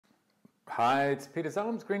Hi, it's Peter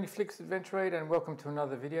Zellums, Griniflix Adventure and welcome to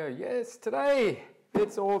another video. Yes, today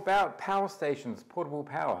it's all about power stations, portable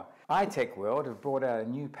power. iTechworld have brought out a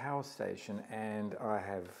new power station and I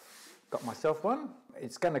have got myself one.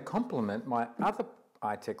 It's going to complement my other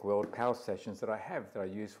iTechworld power stations that I have that I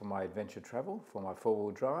use for my adventure travel, for my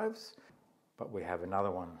four-wheel drives. But we have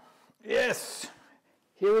another one. Yes!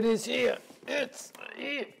 Here it is here. It's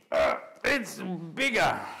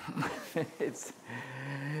bigger.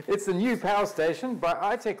 It's a new power station by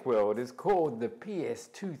iTechworld. It's called the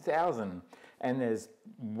PS2000, and there's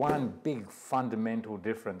one big fundamental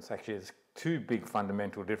difference. Actually, there's two big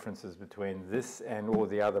fundamental differences between this and all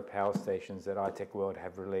the other power stations that iTechworld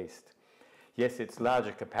have released. Yes, it's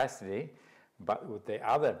larger capacity, but the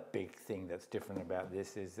other big thing that's different about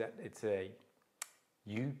this is that it's a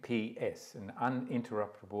UPS, an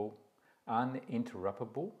uninterruptible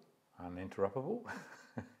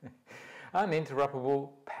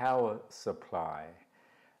power supply.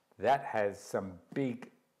 That has some big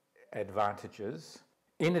advantages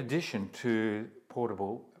in addition to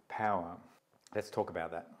portable power. Let's talk about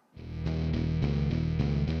that.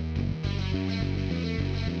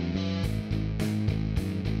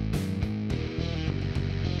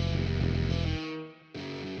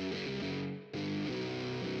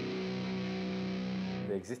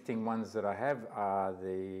 The existing ones that I have are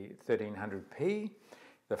the 1300p,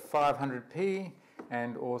 the 500p,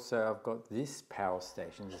 and also I've got this power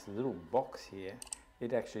station, this little box here.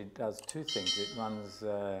 It actually does two things. It runs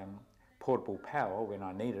portable power when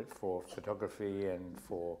I need it for photography and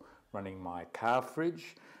for running my car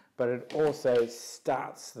fridge, but it also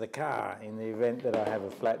starts the car in the event that I have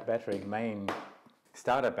a flat battery, main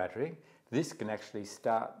starter battery. This can actually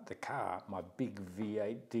start the car, my big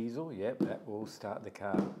V8 diesel, yep, that will start the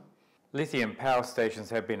car. Lithium power stations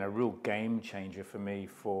have been a real game changer for me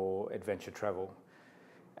for adventure travel.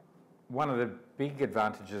 One of the big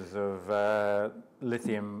advantages of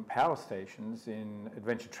lithium power stations in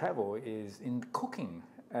adventure travel is in cooking.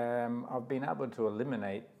 I've been able to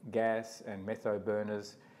eliminate gas and metho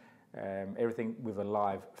burners, everything with a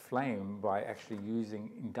live flame by actually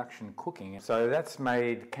using induction cooking. So that's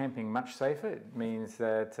made camping much safer. It means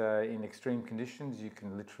that in extreme conditions you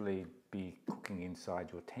can literally be cooking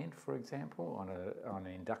inside your tent, for example, on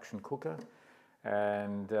an induction cooker,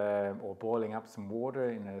 and or boiling up some water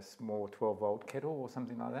in a small 12-volt kettle or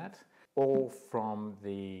something like that, all from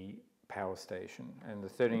the power station. And the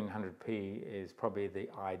 1300p is probably the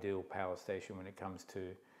ideal power station when it comes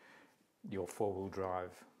to your four-wheel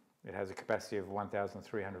drive. It has a capacity of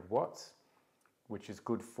 1,300 watts, which is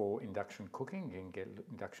good for induction cooking. You can get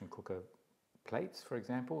induction cooker plates, for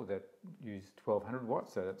example, that use 1,200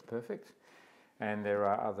 watts, so that's perfect. And there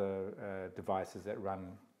are other devices that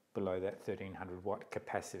run below that 1,300 watt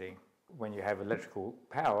capacity. When you have electrical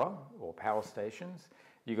power or power stations,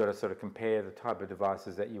 you've got to sort of compare the type of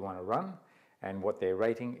devices that you want to run and what their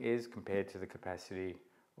rating is compared to the capacity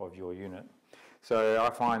of your unit. So I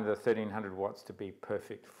find the 1,300 watts to be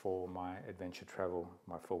perfect for my adventure travel,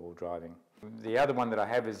 my four-wheel driving. The other one that I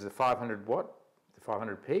have is the 500 watt, the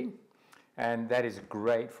 500p, and that is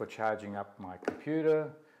great for charging up my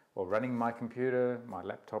computer or running my computer, my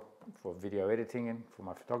laptop for video editing and for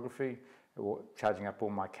my photography, or charging up all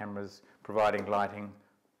my cameras, providing lighting.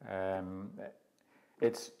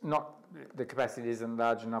 It's not, the capacity isn't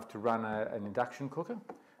large enough to run an induction cooker,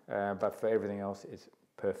 but for everything else it's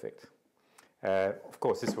perfect. Of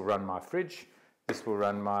course, this will run my fridge. This will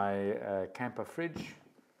run my camper fridge.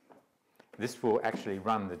 This will actually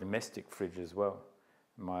run the domestic fridge as well.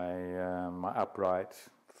 My upright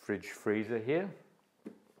fridge freezer here,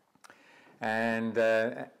 and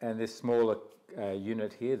this smaller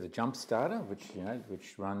unit here, the jump starter, which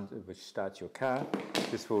starts your car.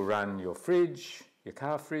 This will run your fridge, your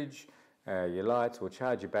car fridge, your lights, will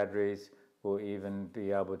charge your batteries, will even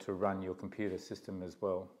be able to run your computer system as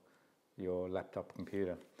well, your laptop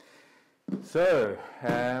computer. So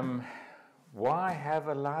why have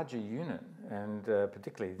a larger unit, and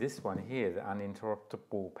particularly this one here, the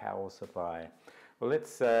uninterruptible power supply? Well,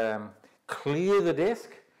 let's clear the desk,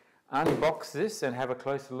 unbox this and have a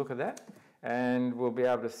closer look at that, and we'll be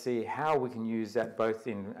able to see how we can use that both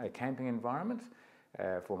in a camping environment,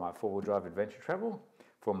 for my four-wheel drive adventure travel,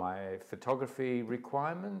 for my photography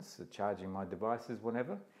requirements, charging my devices,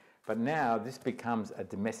 whatever. But now this becomes a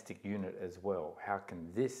domestic unit as well. How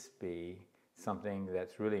can this be something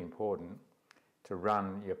that's really important to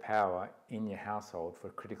run your power in your household for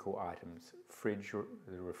critical items? Fridge,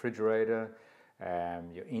 the refrigerator,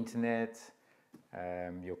 your internet,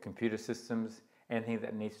 your computer systems, anything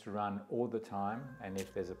that needs to run all the time, and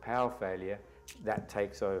if there's a power failure, that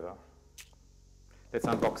takes over. Let's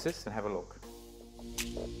unbox this and have a look.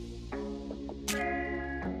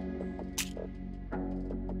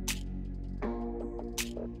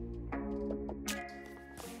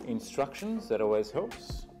 Instructions, that always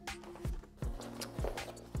helps.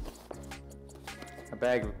 A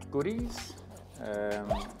bag of goodies,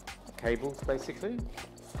 cables basically.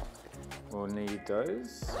 We'll need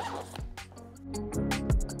those.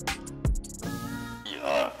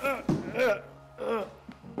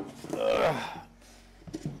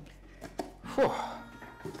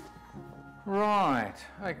 Right,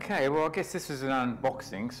 okay, well I guess this is an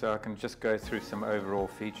unboxing, so I can just go through some overall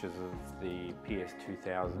features of the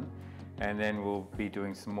PS2000, and then we'll be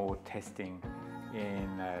doing some more testing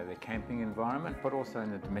in the camping environment, but also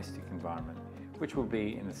in the domestic environment, which will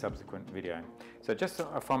be in the subsequent video. So just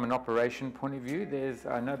from an operation point of view,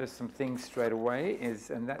 I noticed some things straight away,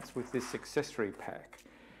 and that's with this accessory pack.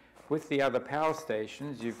 With the other power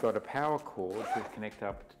stations, you've got a power cord to connect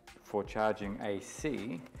up for charging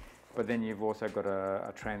AC, but then you've also got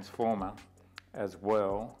a transformer as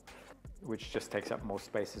well, which just takes up more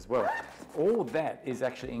space as well. All that is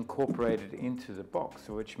actually incorporated into the box,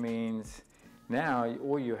 which means now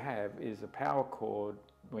all you have is a power cord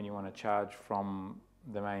when you want to charge from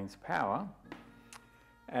the mains power,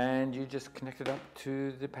 and you just connect it up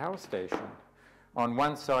to the power station. On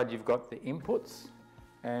one side you've got the inputs,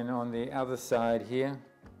 and on the other side here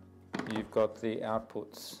you've got the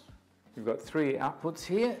outputs. You've got 3 outputs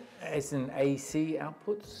here, as in AC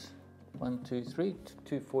outputs. 1, 2, 3,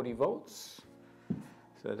 240 volts.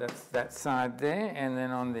 So that's that side there, and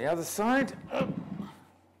then on the other side,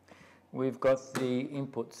 we've got the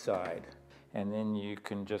input side. And then you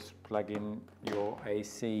can just plug in your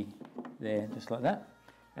AC there, just like that.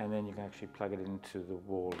 And then you can actually plug it into the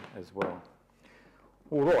wall as well.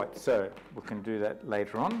 All right, so we can do that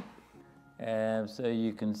later on. So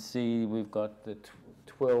you can see we've got the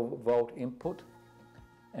 12 volt input,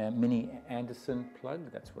 mini Anderson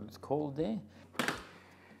plug, that's what it's called there.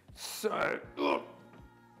 So,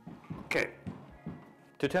 okay,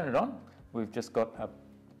 to turn it on, we've just got a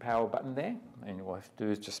power button there, and what you have to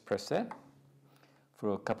do is just press that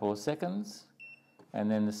for a couple of seconds,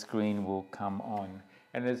 and then the screen will come on.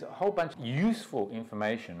 And there's a whole bunch of useful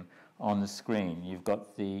information on the screen. You've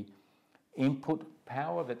got the input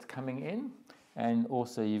power that's coming in, and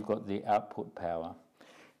also you've got the output power.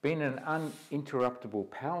 Being an uninterruptible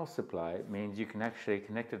power supply means you can actually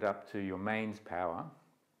connect it up to your mains power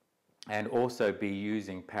and also be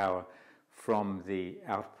using power from the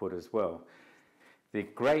output as well. The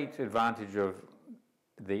great advantage of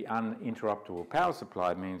the uninterruptible power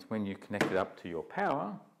supply means when you connect it up to your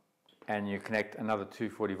power and you connect another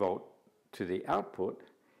 240 volt to the output,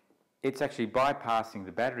 it's actually bypassing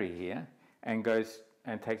the battery here and goes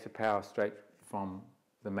and takes the power straight from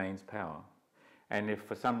the mains power. And if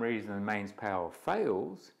for some reason the mains power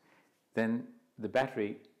fails, then the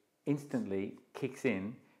battery instantly kicks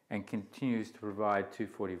in and continues to provide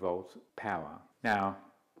 240 volts power. Now,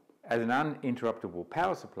 as an uninterruptible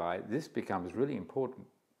power supply, this becomes really important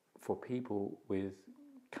for people with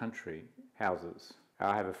country houses.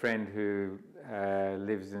 I have a friend who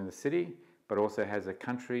lives in the city, but also has a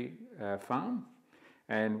country farm.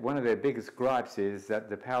 And one of their biggest gripes is that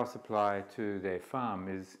the power supply to their farm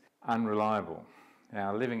is unreliable.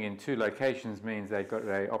 Now, living in 2 locations means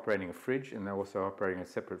they're operating a fridge and they're also operating a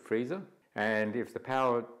separate freezer. And if the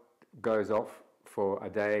power goes off for a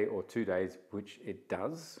day or 2 days, which it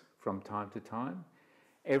does from time to time,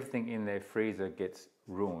 everything in their freezer gets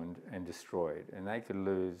ruined and destroyed. And they could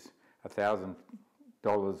lose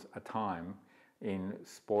 $1,000 a time in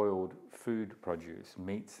spoiled food produce,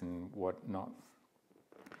 meats and whatnot.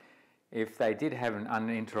 If they did have an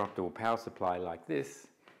uninterruptible power supply like this,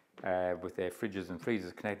 with their fridges and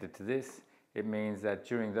freezers connected to this, it means that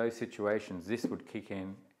during those situations this would kick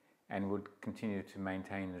in and would continue to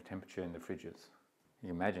maintain the temperature in the fridges. You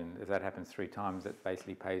can imagine if that happens 3 times, that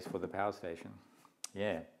basically pays for the power station.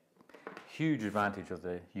 Yeah, huge advantage of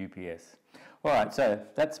the UPS. All right, so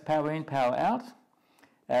that's power in, power out.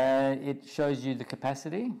 It shows you the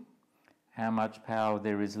capacity, how much power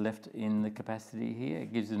there is left in the capacity here.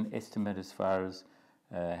 It gives an estimate as far as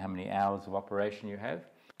how many hours of operation you have.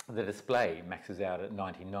 The display maxes out at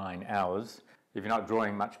 99 hours. If you're not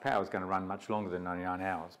drawing much power, it's going to run much longer than 99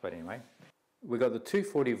 hours. But anyway, we've got the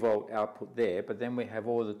 240 volt output there, but then we have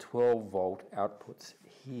all the 12 volt outputs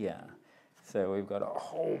here. So we've got a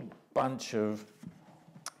whole bunch of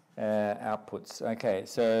outputs. Okay,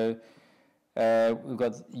 so we've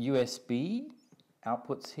got USB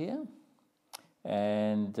outputs here.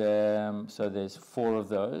 And so there's 4 of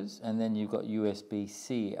those, and then you've got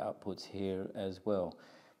USB-C outputs here as well.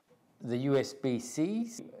 The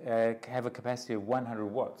USB-Cs have a capacity of 100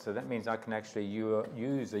 watts, so that means I can actually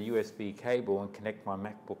use a USB cable and connect my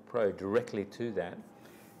MacBook Pro directly to that,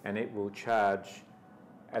 and it will charge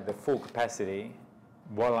at the full capacity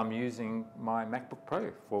while I'm using my MacBook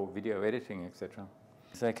Pro for video editing, etc.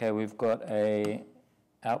 So, okay, we've got a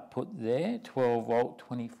output there, 12 volt,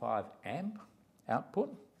 25 amp output.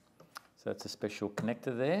 So that's a special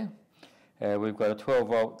connector there. We've got a 12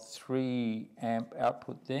 volt, 3 amp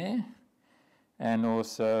output there, and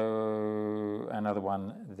also another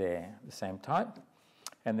one there, the same type.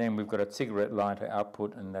 And then we've got a cigarette lighter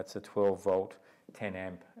output, and that's a 12 volt, 10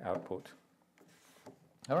 amp output.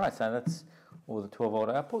 All right, so that's all the 12 volt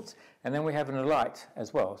outputs. And then we have a light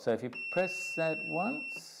as well. So if you press that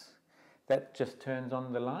once, that just turns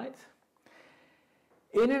on the light.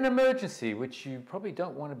 In an emergency, which you probably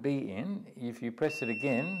don't want to be in, if you press it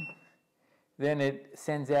again, then it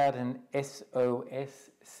sends out an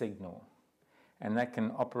SOS signal, and that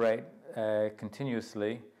can operate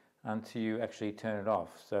continuously until you actually turn it off.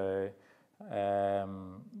 So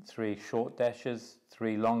 3 short dashes,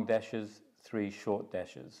 3 long dashes, 3 short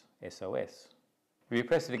dashes, SOS. If you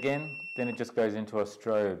press it again, then it just goes into a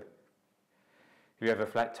strobe. If you have a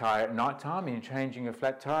flat tire at night time and you're changing a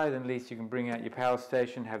flat tire, then at least you can bring out your power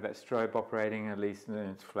station, have that strobe operating, at least then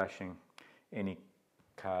it's flashing. Any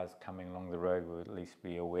cars coming along the road will at least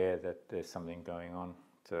be aware that there's something going on.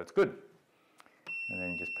 So it's good. And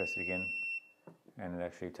then you just press it again and it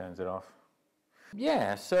actually turns it off.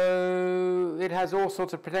 Yeah, so it has all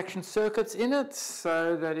sorts of protection circuits in it,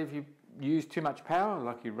 so that if you use too much power,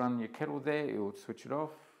 like you run your kettle there, it will switch it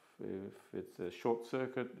off. If it's a short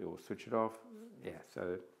circuit, it will switch it off. Yeah,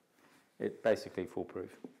 so it's basically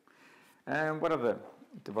foolproof. And what other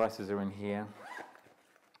devices are in here?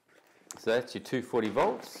 So that's your 240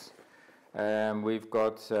 volts. We've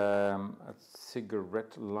got a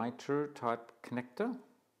cigarette lighter type connector.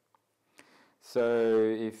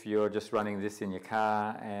 So if you're just running this in your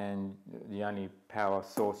car and the only power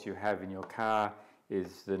source you have in your car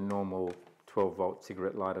is the normal 12 volt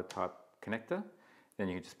cigarette lighter type connector, then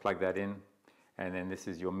you can just plug that in, and then this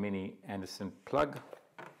is your mini Anderson plug.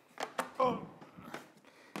 Oh.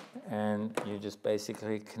 And you just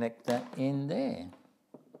basically connect that in there,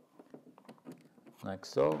 like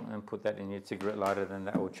so, and put that in your cigarette lighter, then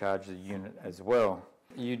that will charge the unit as well.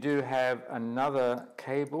 You do have another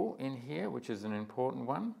cable in here, which is an important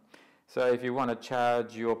one. So if you want to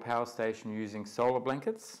charge your power station using solar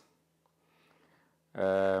blankets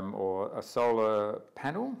or a solar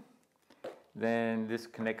panel, then this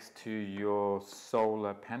connects to your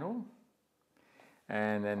solar panel,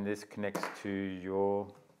 and then this connects to your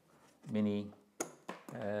mini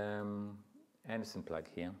Anderson plug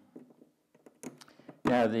here.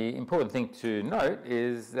 Now the important thing to note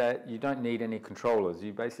is that you don't need any controllers.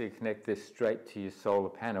 You basically connect this straight to your solar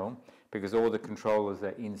panel because all the controllers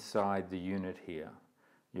are inside the unit here,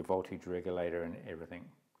 your voltage regulator and everything.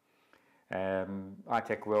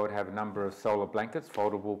 iTechworld have a number of solar blankets,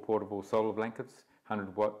 foldable, portable solar blankets,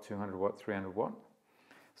 100 watt, 200 watt, 300 watt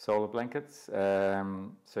solar blankets.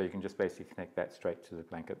 So you can just basically connect that straight to the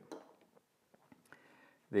blanket.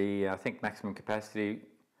 The, I think, maximum capacity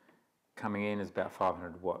coming in is about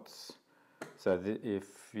 500 watts. So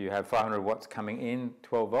if you have 500 watts coming in,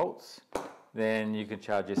 12 volts, then you can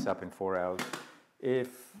charge this up in 4 hours.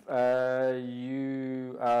 If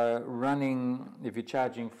you are running, if you're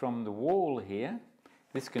charging from the wall here,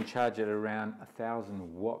 this can charge at around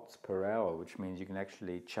 1,000 watts per hour, which means you can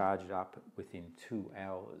actually charge it up within 2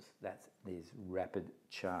 hours. That's this rapid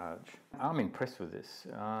charge. I'm impressed with this.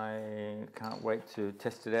 I can't wait to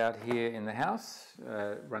test it out here in the house,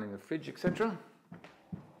 running the fridge, etc.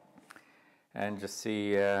 And just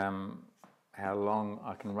see how long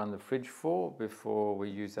I can run the fridge for before we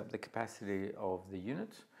use up the capacity of the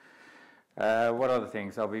unit. What other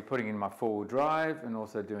things? I'll be putting in my 4-wheel drive and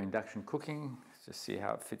also do induction cooking. Just see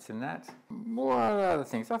how it fits in that. What other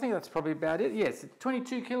things? I think that's probably about it. Yes,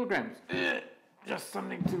 22 kilograms. Just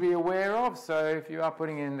something to be aware of. So if you are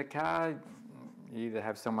putting it in the car, you either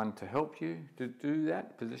have someone to help you to do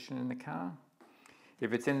that, position in the car.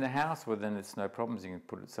 If it's in the house, well then it's no problems. You can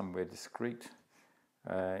put it somewhere discreet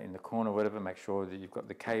in the corner, whatever. Make sure that you've got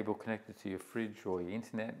the cable connected to your fridge or your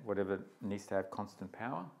internet, whatever needs to have constant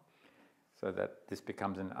power, so that this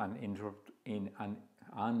becomes an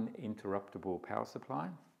uninterruptible power supply.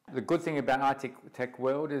 The good thing about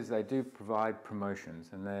iTechworld is they do provide promotions,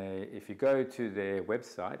 and if you go to their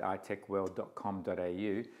website,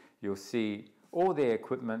 itechworld.com.au, you'll see all their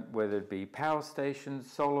equipment, whether it be power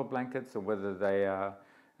stations, solar blankets, or whether they are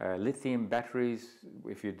lithium batteries,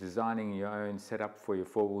 if you're designing your own setup for your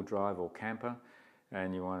 4-wheel drive or camper.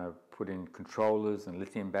 and you want to put in controllers and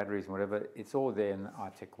lithium batteries and whatever, it's all there in the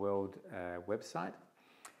iTechworld website.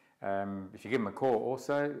 If you give them a call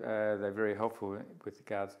also, they're very helpful with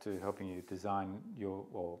regards to helping you design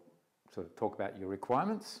or sort of talk about your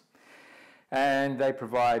requirements. And they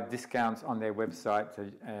provide discounts on their website,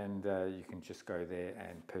 and you can just go there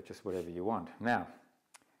and purchase whatever you want. Now,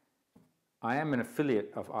 I am an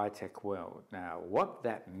affiliate of iTechworld. Now, what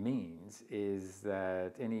that means is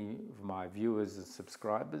that any of my viewers and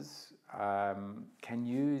subscribers can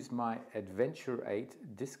use my Adventure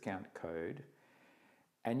 8 discount code,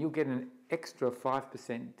 and you'll get an extra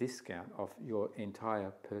 5% discount off your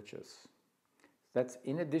entire purchase. That's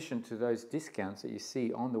in addition to those discounts that you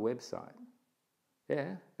see on the website.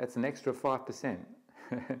 Yeah, that's an extra 5%.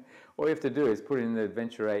 All you have to do is put in the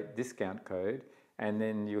Adventure 8 discount code, and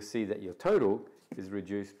then you'll see that your total is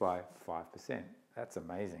reduced by 5%. That's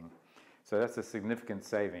amazing. So that's a significant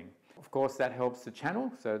saving. Of course, that helps the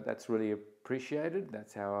channel, so that's really appreciated.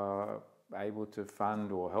 That's how I'm able to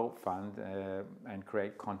fund or help fund and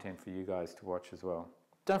create content for you guys to watch as well.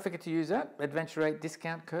 Don't forget to use that Adventure 8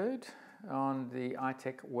 discount code on the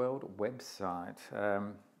iTechworld website.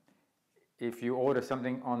 If you order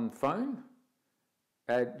something on phone,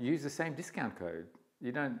 use the same discount code.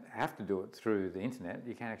 You don't have to do it through the internet.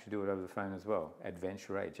 You can actually do it over the phone as well.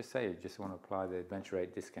 Adventure 8. Just say you just want to apply the Adventure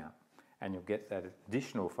 8 discount, and you'll get that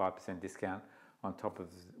additional 5% discount on top of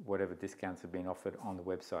whatever discounts have been offered on the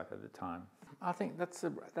website at the time. I think that's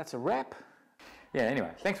a wrap. Yeah, anyway,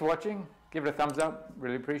 thanks for watching. Give it a thumbs up.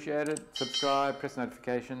 Really appreciate it. Subscribe, press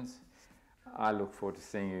notifications. I look forward to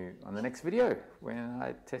seeing you on the next video when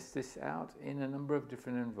I test this out in a number of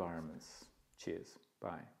different environments. Cheers.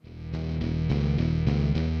 Bye.